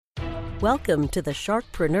Welcome to the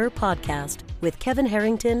Sharkpreneur Podcast with Kevin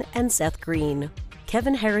Harrington and Seth Green.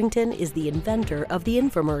 Kevin Harrington is the inventor of the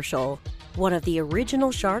infomercial, one of the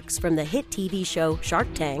original sharks from the hit TV show Shark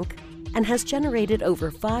Tank, and has generated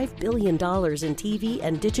over $5 billion in TV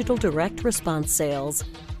and digital direct response sales.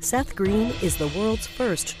 Seth Green is the world's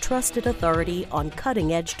first trusted authority on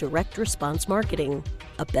cutting-edge direct response marketing,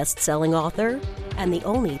 a best-selling author, and the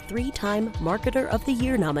only 3-time Marketer of the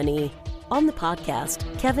Year nominee. On the podcast,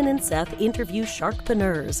 Kevin and Seth interview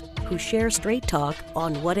sharkpreneurs who share straight talk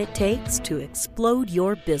on what it takes to explode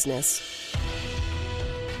your business.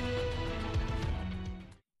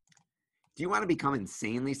 Do you want to become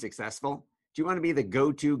insanely successful? Do you want to be the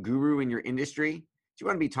go-to guru in your industry? Do you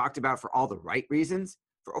want to be talked about for all the right reasons?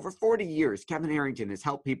 For over 40 years, Kevin Harrington has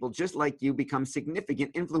helped people just like you become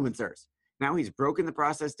significant influencers. Now he's broken the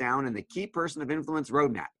process down in the Key Person of Influence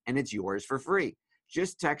Roadmap, and it's yours for free.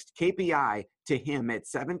 Just text KPI to him at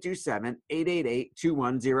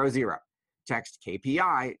 727-888-2100. Text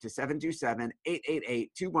KPI to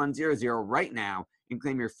 727-888-2100 right now and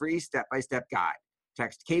claim your free step-by-step guide.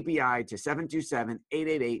 Text KPI to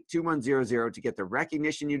 727-888-2100 to get the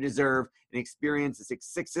recognition you deserve and experience the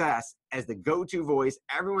success as the go-to voice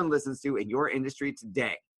everyone listens to in your industry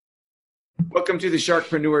today. Welcome to the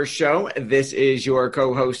Sharkpreneur Show. This is your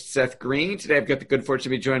co-host, Seth Green. Today, I've got the good fortune to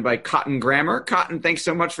be joined by Cotton Grammer. Cotton, thanks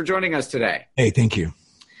so much for joining us today. Hey, thank you.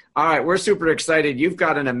 All right, we're super excited. You've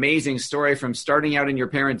got an amazing story from starting out in your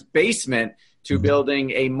parents' basement to building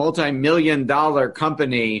a multi-million-dollar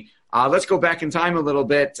company. Let's go back in time a little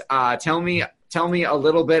bit. Tell me a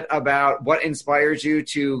little bit about what inspires you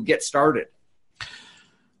to get started.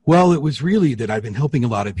 Well, it was really that I've been helping a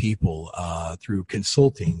lot of people through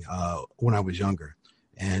consulting when I was younger.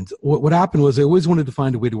 And what happened was I always wanted to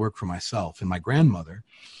find a way to work for myself. And my grandmother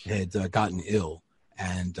had gotten ill,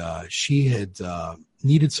 and she had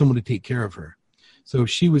needed someone to take care of her. So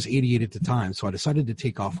she was 88 at the time. So I decided to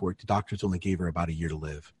take off work. The doctors only gave her about a year to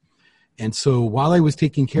live. And so while I was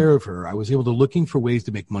taking care of her, I was able to looking for ways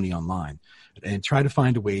to make money online and try to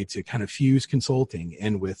find a way to kind of fuse consulting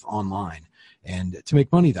in with online and to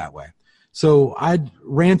make money that way. So I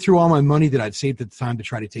ran through all my money that I'd saved at the time to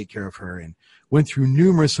try to take care of her and went through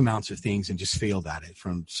numerous amounts of things and just failed at it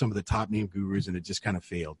from some of the top name gurus, and it just kind of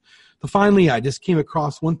failed. So finally, I just came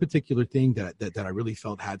across one particular thing that I really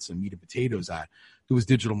felt had some meat and potatoes at. It was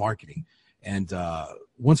digital marketing. And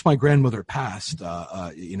once my grandmother passed,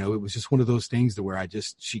 it was just one of those things to where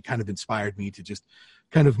she kind of inspired me to just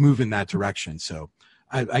kind of move in that direction. So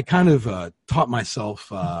I kind of taught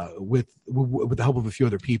myself with the help of a few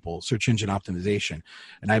other people, search engine optimization,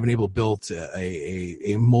 and I've been able to build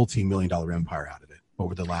a multi-million-dollar empire out of it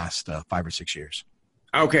over the last 5 or 6 years.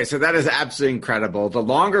 Okay, so that is absolutely incredible. The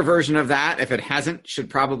longer version of that, if it hasn't, should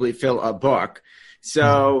probably fill a book.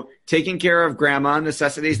 So taking care of grandma,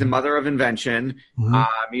 necessity is the mother of invention.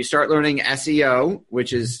 You start learning SEO,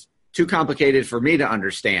 which is too complicated for me to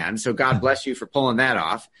understand. So God bless you for pulling that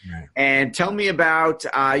off. Right. And tell me about,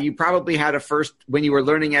 you probably had when you were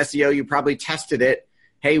learning SEO, you probably tested it.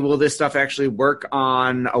 Hey, will this stuff actually work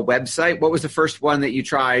on a website? What was the first one that you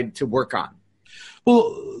tried to work on?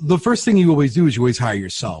 Well, the first thing you always do is you always hire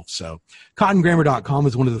yourself. So cottongrammer.com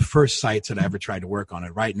is one of the first sites that I ever tried to work on.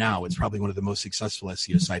 And right now, it's probably one of the most successful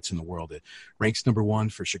SEO sites in the world. It ranks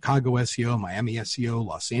 #1 for Chicago SEO, Miami SEO,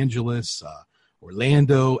 Los Angeles,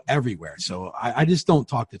 Orlando, everywhere. So I just don't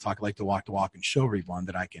talk the talk. I like to walk the walk and show everyone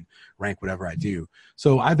that I can rank whatever I do.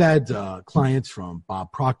 So I've had clients from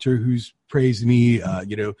Bob Proctor, who's praised me,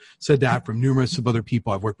 said that from numerous of other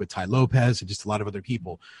people. I've worked with Ty Lopez and just a lot of other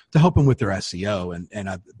people to help them with their SEO, and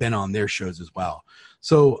I've been on their shows as well.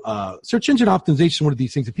 So search engine optimization is one of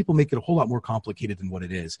these things that people make it a whole lot more complicated than what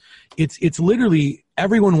it is. It's literally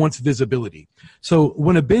everyone wants visibility. So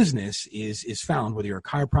when a business is found, whether you're a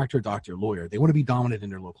chiropractor, doctor, lawyer, they want to be dominant in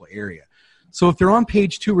their local area. So if they're on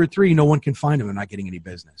page 2 or 3, no one can find them. They're not getting any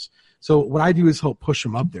business. So what I do is help push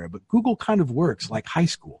them up there. But Google kind of works like high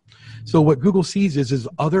school. So what Google sees is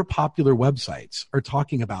other popular websites are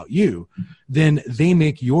talking about you, then they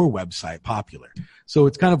make your website popular. So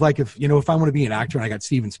it's kind of like if I want to be an actor and I got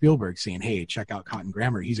Steven Spielberg saying, hey, check out Cotton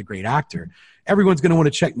Grammer, he's a great actor, everyone's going to want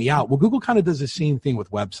to check me out. Well, Google kind of does the same thing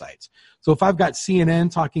with websites. So if I've got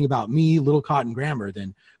CNN talking about me, Little Cotton Grammer,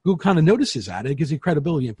 then Google kind of notices that. It gives you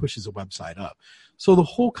credibility and pushes the website up. So the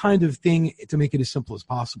whole kind of thing, to make it as simple as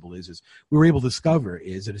possible, is we were able to discover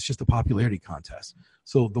is that it's just a popularity contest.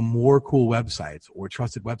 So the more cool websites or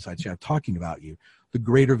trusted websites you have talking about you, the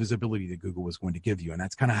greater visibility that Google was going to give you. And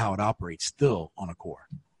that's kind of how it operates still on a core.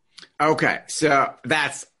 Okay, so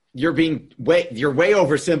that's you're way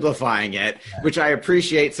oversimplifying it, which I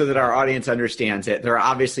appreciate so that our audience understands it. There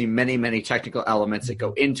are obviously many, many technical elements that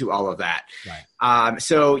go into all of that. Right.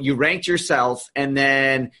 So you ranked yourself, and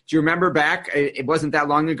then do you remember back? It wasn't that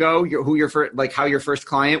long ago. How your first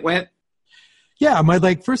client went? Yeah,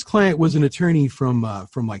 my first client was an attorney from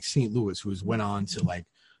St. Louis who went on to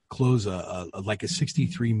close a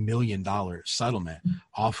 $63 million settlement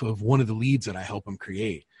off of one of the leads that I helped him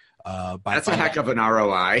create. That's a heck of an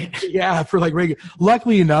ROI. Yeah, for regular.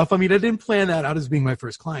 Luckily enough, I didn't plan that out as being my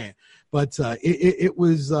first client, but it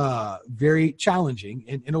was very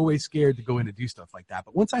challenging and always scared to go in and do stuff like that.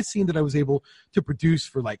 But once I seen that I was able to produce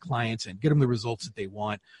for clients and get them the results that they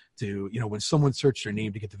want to, when someone searched their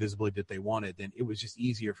name to get the visibility that they wanted, then it was just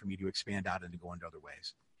easier for me to expand out and to go into other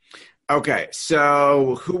ways. Okay,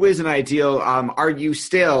 so who is an ideal?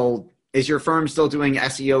 Is your firm still doing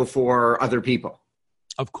SEO for other people?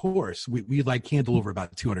 Of course. We handle over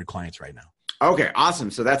about 200 clients right now. Okay,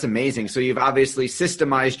 awesome. So that's amazing. So you've obviously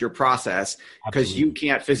systemized your process because you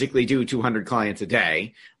can't physically do 200 clients a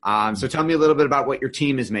day. So tell me a little bit about what your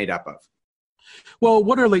team is made up of. Well,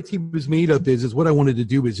 what our team is made up is what I wanted to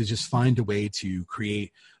do is just find a way to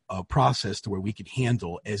create a process to where we could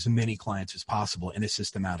handle as many clients as possible in a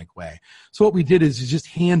systematic way. So what we did is just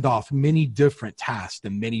hand off many different tasks to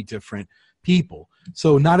many different people.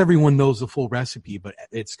 So not everyone knows the full recipe, but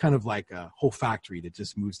it's kind of like a whole factory that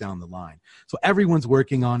just moves down the line. So everyone's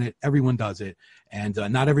working on it. Everyone does it. And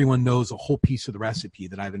not everyone knows a whole piece of the recipe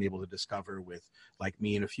that I've been able to discover with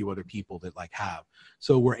me and a few other people that have.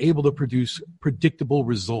 So we're able to produce predictable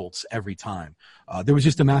results every time. There was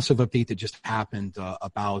just a massive update that just happened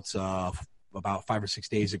about 5 or 6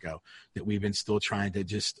 days ago that we've been still trying to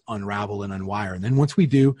just unravel and unwire. And then once we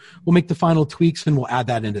do, we'll make the final tweaks and we'll add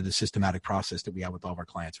that into the systematic process that we have with all of our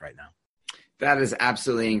clients right now. That is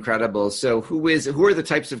absolutely incredible. So who are the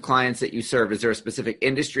types of clients that you serve? Is there a specific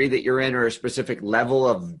industry that you're in or a specific level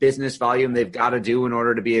of business volume they've got to do in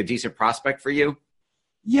order to be a decent prospect for you?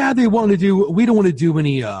 Yeah, we don't want to do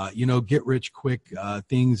any, get rich quick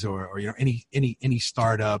things or any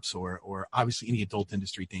startups or obviously any adult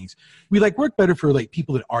industry things. We work better for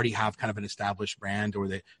people that already have kind of an established brand or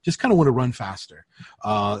that just kind of want to run faster.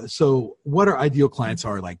 So what our ideal clients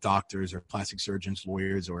are doctors or plastic surgeons,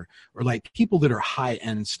 lawyers, or people that are high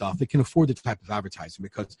end stuff that can afford the type of advertising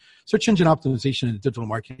because search engine optimization and digital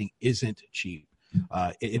marketing isn't cheap.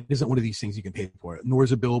 It isn't one of these things you can pay for, nor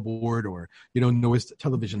is a billboard or, nor is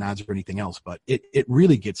television ads or anything else, but it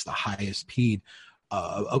really gets the highest paid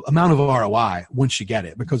amount of ROI once you get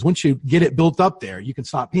it, because once you get it built up there, you can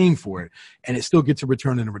stop paying for it and it still gets a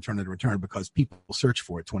return and a return and a return because people search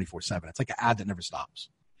for it 24/7. It's like an ad that never stops.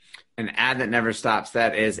 An ad that never stops.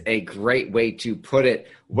 That is a great way to put it.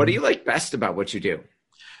 What do you like best about what you do?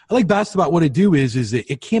 I like best about what I do is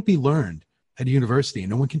that it can't be learned at a university and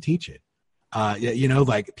no one can teach it.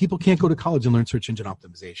 People can't go to college and learn search engine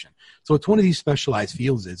optimization. So it's one of these specialized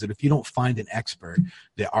fields is that if you don't find an expert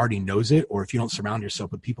that already knows it, or if you don't surround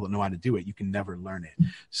yourself with people that know how to do it, you can never learn it.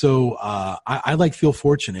 So I feel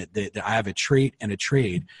fortunate that I have a trait and a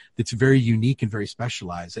trade that's very unique and very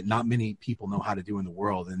specialized that not many people know how to do in the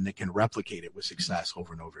world and that can replicate it with success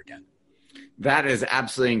over and over again. That is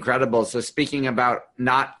absolutely incredible. So speaking about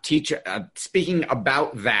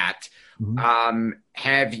that,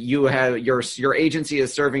 your agency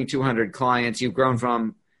is serving 200 clients. You've grown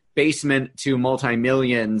from basement to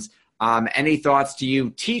multi-millions. Any thoughts? Do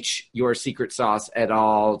you teach your secret sauce at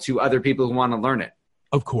all to other people who want to learn it?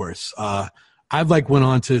 Of course. I've went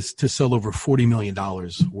on to sell over $40 million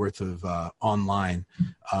worth of online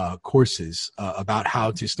courses about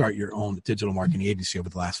how to start your own digital marketing agency over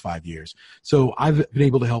the last 5 years. So I've been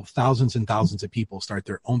able to help thousands and thousands of people start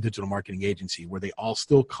their own digital marketing agency where they all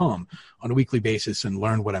still come on a weekly basis and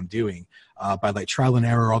learn what I'm doing by trial and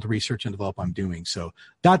error, all the research and develop I'm doing. So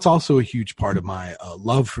that's also a huge part of my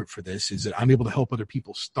love for this is that I'm able to help other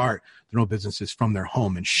people start their own businesses from their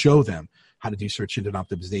home and show them how to do search engine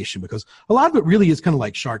optimization, because a lot of it really is kind of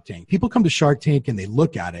like Shark Tank. People come to Shark Tank and they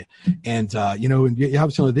look at it and, and you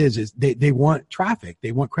have some of it is they want traffic,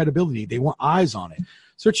 they want credibility, they want eyes on it.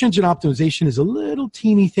 Search engine optimization is a little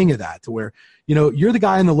teeny thing of that to where, you're the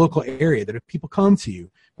guy in the local area that if people come to you,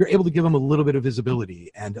 you're able to give them a little bit of visibility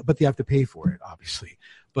but they have to pay for it, obviously.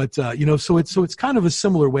 But, so it's kind of a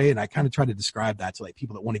similar way. And I kind of try to describe that to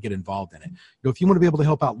people that want to get involved in it. If you want to be able to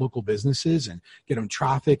help out local businesses and get them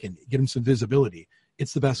traffic and get them some visibility,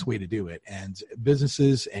 it's the best way to do it. And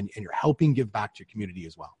businesses and you're helping give back to your community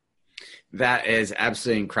as well. That is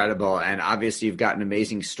absolutely incredible. And obviously you've got an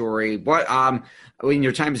amazing story.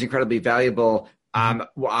 Your time is incredibly valuable.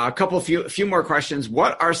 few more questions.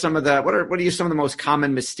 What are some of the most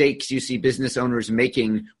common mistakes you see business owners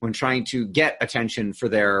making when trying to get attention for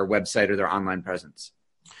their website or their online presence?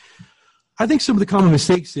 I think some of the common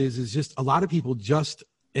mistakes is just a lot of people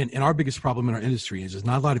and our biggest problem in our industry is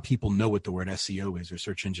not a lot of people know what the word SEO is, or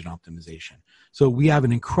search engine optimization. So we have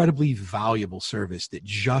an incredibly valuable service that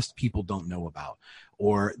just people don't know about,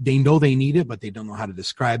 or they know they need it, but they don't know how to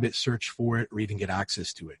describe it, search for it, or even get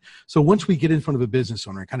access to it. So once we get in front of a business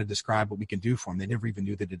owner and kind of describe what we can do for them, they never even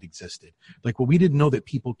knew that it existed. Like, well, we didn't know that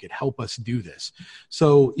people could help us do this.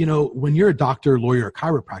 So, when you're a doctor, lawyer, or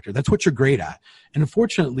chiropractor, that's what you're great at. And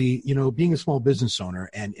unfortunately, being a small business owner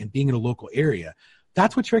and being in a local area,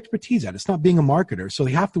 that's what your expertise at. It's not being a marketer. So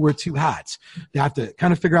they have to wear two hats. They have to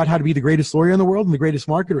kind of figure out how to be the greatest lawyer in the world and the greatest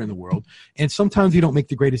marketer in the world. And sometimes you don't make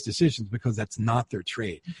the greatest decisions because that's not their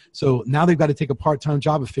trade. So now they've got to take a part-time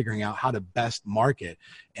job of figuring out how to best market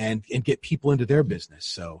and get people into their business.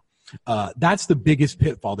 So that's the biggest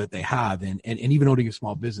pitfall that they have. And even owning a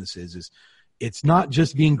small business is it's not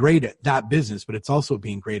just being great at that business, but it's also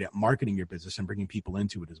being great at marketing your business and bringing people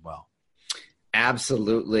into it as well.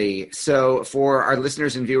 Absolutely. So for our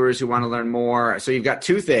listeners and viewers who want to learn more, so you've got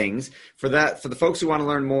two things. For the folks who want to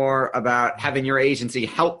learn more about having your agency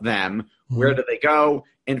help them, where do they go?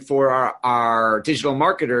 And for our digital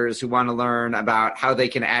marketers who want to learn about how they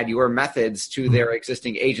can add your methods to their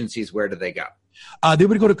existing agencies, where do they go? They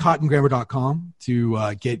would go to cottongrammer.com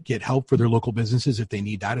to get help for their local businesses if they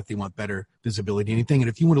need that, if they want better visibility, anything. And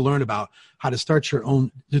if you want to learn about how to start your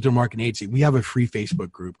own digital marketing agency, we have a free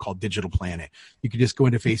Facebook group called Digital Planet. You can just go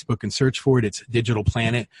into Facebook and search for it. It's Digital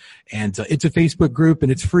Planet, and it's a Facebook group,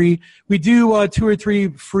 and it's free. We do 2 or 3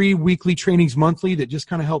 free weekly trainings monthly that just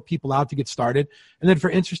kind of help people out to get started. And then if they're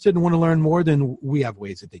interested and want to learn more, then we have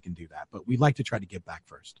ways that they can do that. But we like to try to give back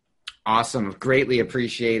first. Awesome. Greatly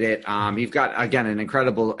appreciate it. You've got, again, an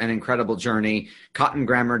incredible journey,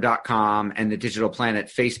 cottongrammer.com and the Digital Planet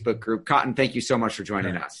Facebook group. Cotton, thank you so much for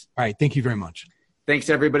joining us. All right. Thank you very much. Thanks,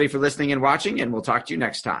 everybody, for listening and watching, and we'll talk to you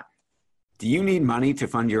next time. Do you need money to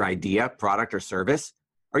fund your idea, product, or service?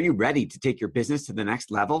 Are you ready to take your business to the next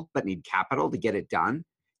level but need capital to get it done?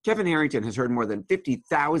 Kevin Harrington has heard more than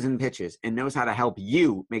 50,000 pitches and knows how to help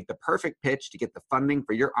you make the perfect pitch to get the funding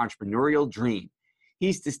for your entrepreneurial dream.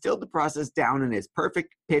 He's distilled the process down in his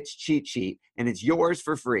perfect pitch cheat sheet, and it's yours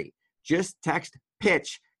for free. Just text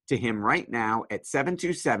PITCH to him right now at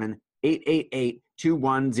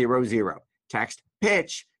 727-888-2100. Text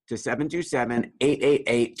PITCH to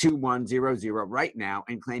 727-888-2100 right now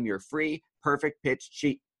and claim your free perfect pitch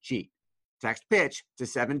cheat sheet. Text PITCH to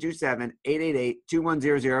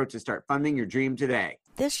 727-888-2100 to start funding your dream today.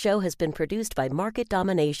 This show has been produced by Market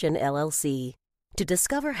Domination, LLC. To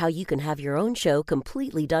discover how you can have your own show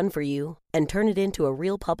completely done for you and turn it into a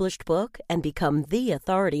real published book and become the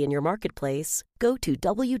authority in your marketplace, go to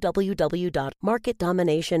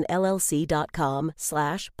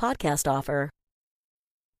www.marketdominationllc.com/podcast offer.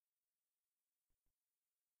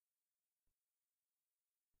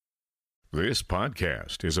 This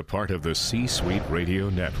podcast is a part of the C-Suite Radio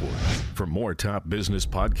Network. For more top business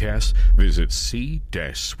podcasts, visit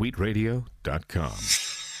c-suiteradio.com.